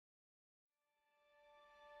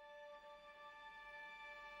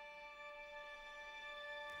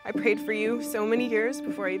I prayed for you so many years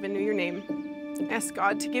before I even knew your name. I asked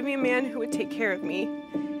God to give me a man who would take care of me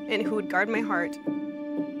and who would guard my heart.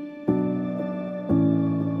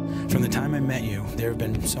 From the time I met you, there have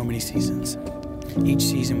been so many seasons. Each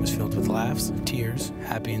season was filled with laughs, tears,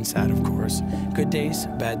 happy and sad, of course, good days,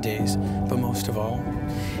 bad days, but most of all,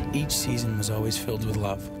 each season was always filled with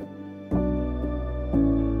love.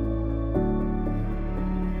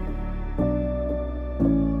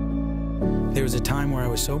 There was a time where I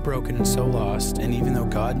was so broken and so lost, and even though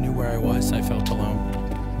God knew where I was, I felt alone.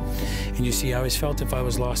 And you see, I always felt if I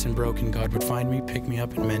was lost and broken, God would find me, pick me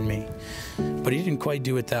up, and mend me. But He didn't quite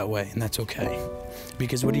do it that way, and that's okay,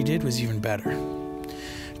 because what He did was even better.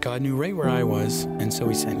 God knew right where I was, and so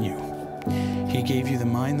He sent you. He gave you the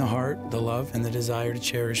mind, the heart, the love, and the desire to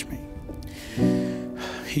cherish me.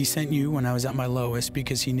 He sent you when I was at my lowest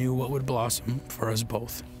because He knew what would blossom for us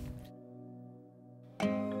both.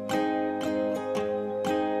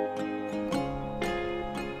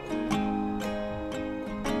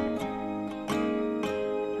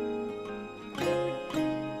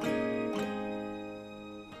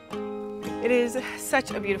 It is such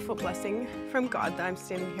a beautiful blessing from God that I'm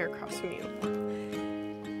standing here across from you.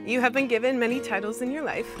 You have been given many titles in your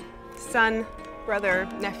life: son, brother,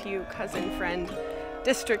 nephew, cousin, friend,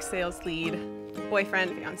 district sales lead,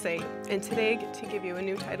 boyfriend, fiance, and today I get to give you a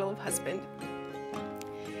new title of husband.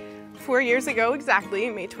 4 years ago exactly,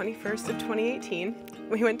 May 21st of 2018,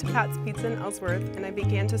 we went to Pat's Pizza in Ellsworth and I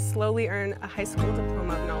began to slowly earn a high school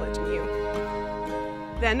diploma of knowledge in you.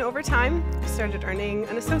 Then, over time, I started earning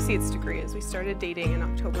an associate's degree as we started dating in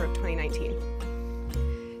October of 2019.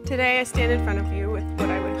 Today, I stand in front of you with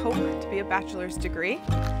what I would hope to be a bachelor's degree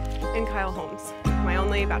in Kyle Holmes, my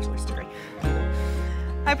only bachelor's degree.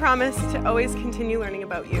 I promise to always continue learning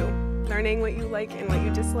about you, learning what you like and what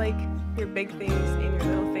you dislike, your big things and your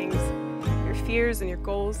little things, your fears and your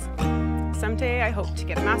goals. Someday, I hope to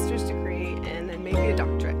get a master's degree and then maybe a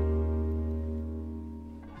doctorate.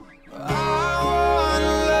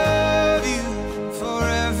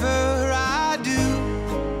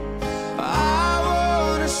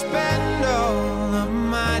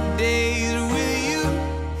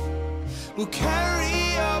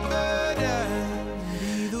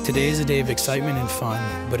 Today is a day of excitement and fun,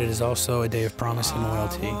 but it is also a day of promise and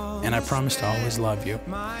loyalty, and I promise to always love you.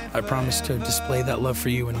 I promise to display that love for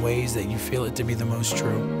you in ways that you feel it to be the most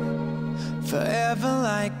true. Forever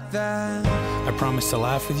like that. I promise to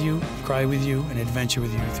laugh with you, cry with you, and adventure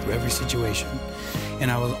with you through every situation,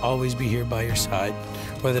 and I will always be here by your side,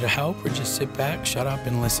 whether to help or just sit back, shut up,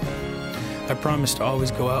 and listen. I promise to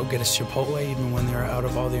always go out and get a Chipotle even when they're out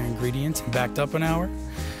of all their ingredients and backed up an hour.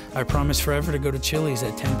 I promise forever to go to Chili's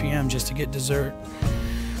at 10 p.m. just to get dessert.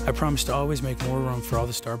 I promise to always make more room for all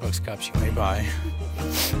the Starbucks cups you may buy.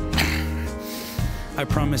 I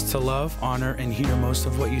promise to love, honor, and hear most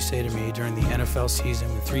of what you say to me during the NFL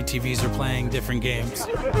season when 3 TVs are playing different games.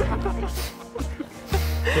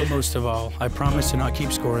 But most of all, I promise to not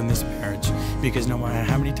keep score in this marriage, because no matter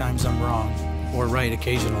how many times I'm wrong, or right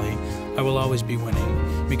occasionally, I will always be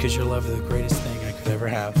winning, because your love is the greatest thing I could ever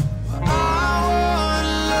have.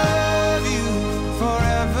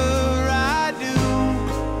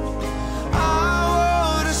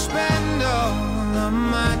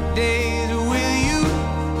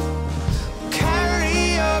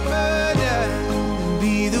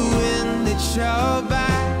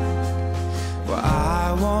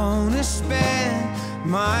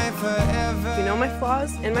 You know my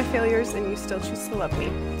flaws and my failures, and you still choose to love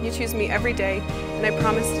me. You choose me every day, and I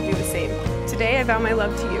promise to do the same. Today, I vow my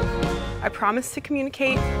love to you. I promise to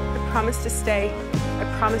communicate. I promise to stay. I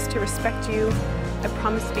promise to respect you. I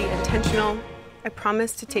promise to be intentional. I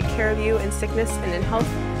promise to take care of you in sickness and in health.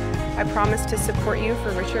 I promise to support you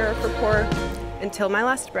for richer or for poorer. Until my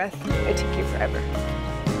last breath, I take you forever.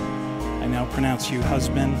 I now pronounce you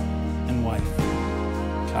husband and wife.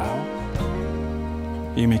 Kyle,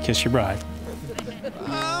 you may kiss your bride.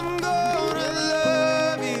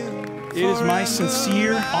 It is my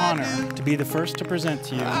sincere honor to be the first to present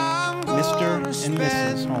to you Mr. and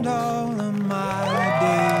Mrs. Holmes.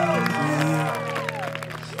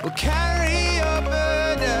 We'll carry your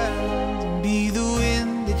burden, be the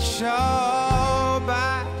wind that shall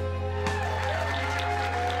by.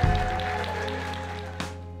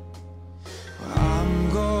 I'm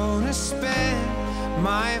gonna spend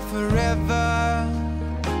my forever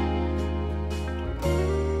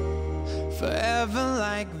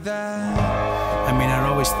like that. I may not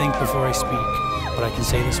always think before I speak, but I can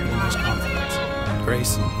say this with the most confidence.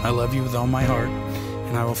 Grace, I love you with all my heart,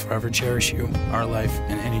 and I will forever cherish you, our life,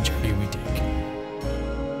 and any journey we take.